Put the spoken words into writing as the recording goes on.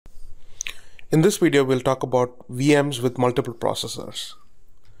In this video, we'll talk about VMs with multiple processors.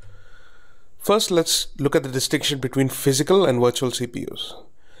 First, let's look at the distinction between physical and virtual CPUs.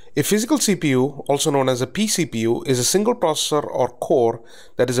 A physical CPU, also known as a pCPU, is a single processor or core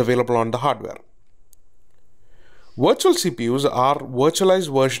that is available on the hardware. Virtual CPUs are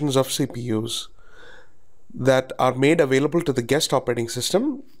virtualized versions of CPUs that are made available to the guest operating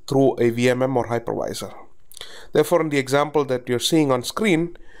system through a VMM or hypervisor. Therefore, in the example that you're seeing on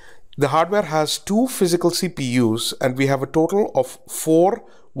screen, the hardware has two physical CPUs and we have a total of 4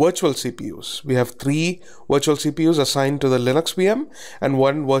 virtual CPUs. We have 3 virtual CPUs assigned to the Linux VM and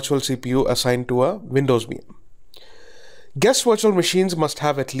 1 virtual CPU assigned to a Windows VM. Guest virtual machines must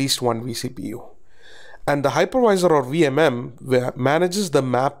have at least 1 vCPU. And the hypervisor or VMM manages the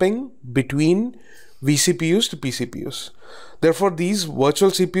mapping between vCPUs to pCPUs. Therefore, these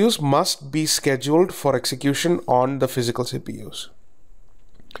virtual CPUs must be scheduled for execution on the physical CPUs.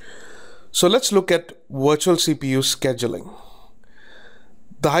 So let's look at virtual CPU scheduling.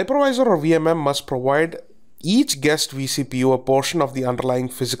 The hypervisor or VMM must provide each guest vCPU a portion of the underlying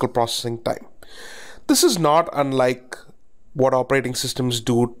physical processing time. This is not unlike what operating systems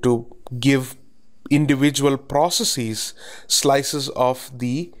do to give individual processes slices of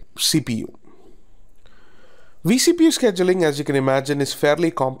the CPU. vCPU scheduling, as you can imagine, is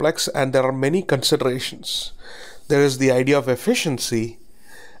fairly complex and there are many considerations. There is the idea of efficiency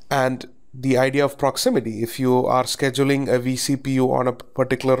and the idea of proximity. If you are scheduling a vCPU on a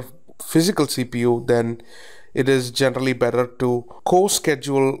particular physical CPU, then it is generally better to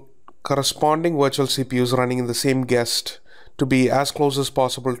co-schedule corresponding virtual CPUs running in the same guest to be as close as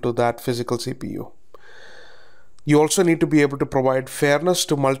possible to that physical CPU. You also need to be able to provide fairness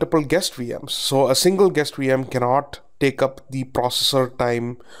to multiple guest VMs. So a single guest VM cannot take up the processor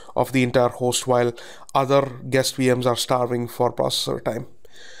time of the entire host while other guest VMs are starving for processor time.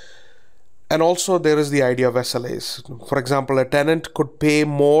 And also there is the idea of SLAs. For example, a tenant could pay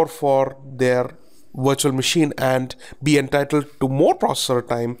more for their virtual machine and be entitled to more processor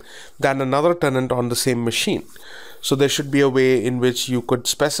time than another tenant on the same machine. So there should be a way in which you could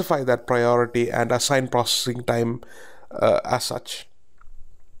specify that priority and assign processing time as such.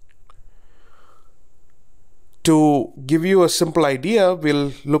 To give you a simple idea,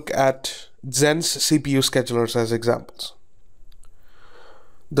 we'll look at Xen's CPU schedulers as examples.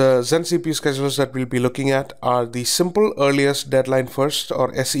 The Xen CPU schedulers that we'll be looking at are the Simple Earliest Deadline First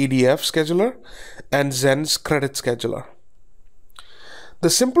or SEDF scheduler and Xen's Credit Scheduler. The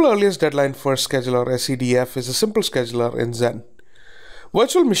Simple Earliest Deadline First scheduler, SEDF, is a simple scheduler in Xen.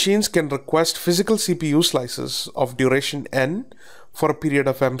 Virtual machines can request physical CPU slices of duration n for a period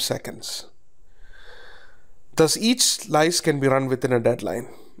of m seconds. Thus, each slice can be run within a deadline.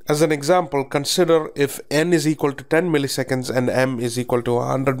 As an example, consider if n is equal to 10 milliseconds and m is equal to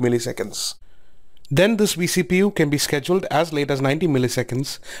 100 milliseconds. Then this vCPU can be scheduled as late as 90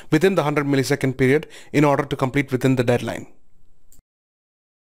 milliseconds within the 100 millisecond period in order to complete within the deadline.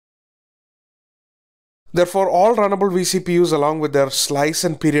 Therefore, all runnable vCPUs along with their slice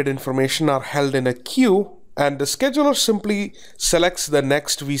and period information are held in a queue, and the scheduler simply selects the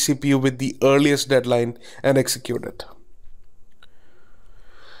next vCPU with the earliest deadline and executes it.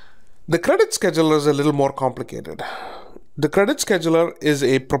 The credit scheduler is a little more complicated. The credit scheduler is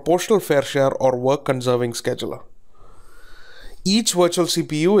a proportional fair share or work conserving scheduler. Each virtual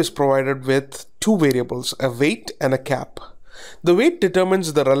CPU is provided with 2 variables, a weight and a cap. The weight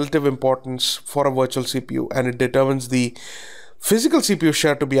determines the relative importance for a virtual CPU and it determines the physical CPU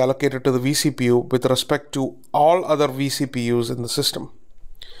share to be allocated to the vCPU with respect to all other vCPUs in the system.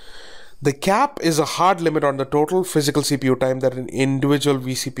 The cap is a hard limit on the total physical CPU time that an individual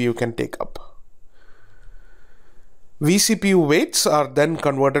vCPU can take up. vCPU weights are then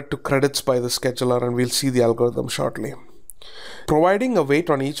converted to credits by the scheduler, and we'll see the algorithm shortly. Providing a weight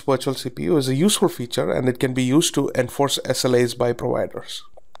on each virtual CPU is a useful feature and it can be used to enforce SLAs by providers.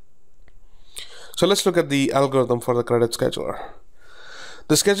 So let's look at the algorithm for the credit scheduler.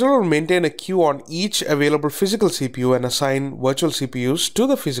 The scheduler will maintain a queue on each available physical CPU and assign virtual CPUs to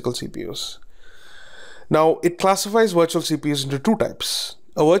the physical CPUs. Now, it classifies virtual CPUs into 2 types.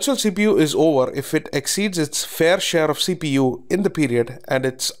 A virtual CPU is over if it exceeds its fair share of CPU in the period, and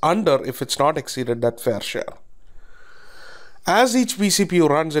it's under if it's not exceeded that fair share. As each vCPU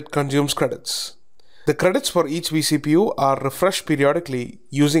runs, it consumes credits. The credits for each vCPU are refreshed periodically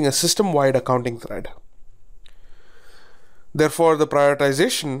using a system-wide accounting thread. Therefore, the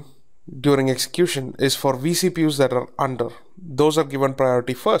prioritization during execution is for vCPUs that are under. Those are given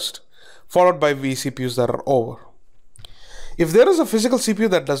priority first, followed by vCPUs that are over. If there is a physical CPU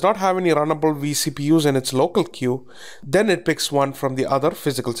that does not have any runnable vCPUs in its local queue, then it picks one from the other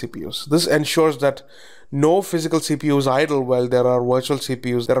physical CPUs. This ensures that no physical CPU is idle while there are virtual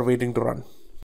CPUs that are waiting to run.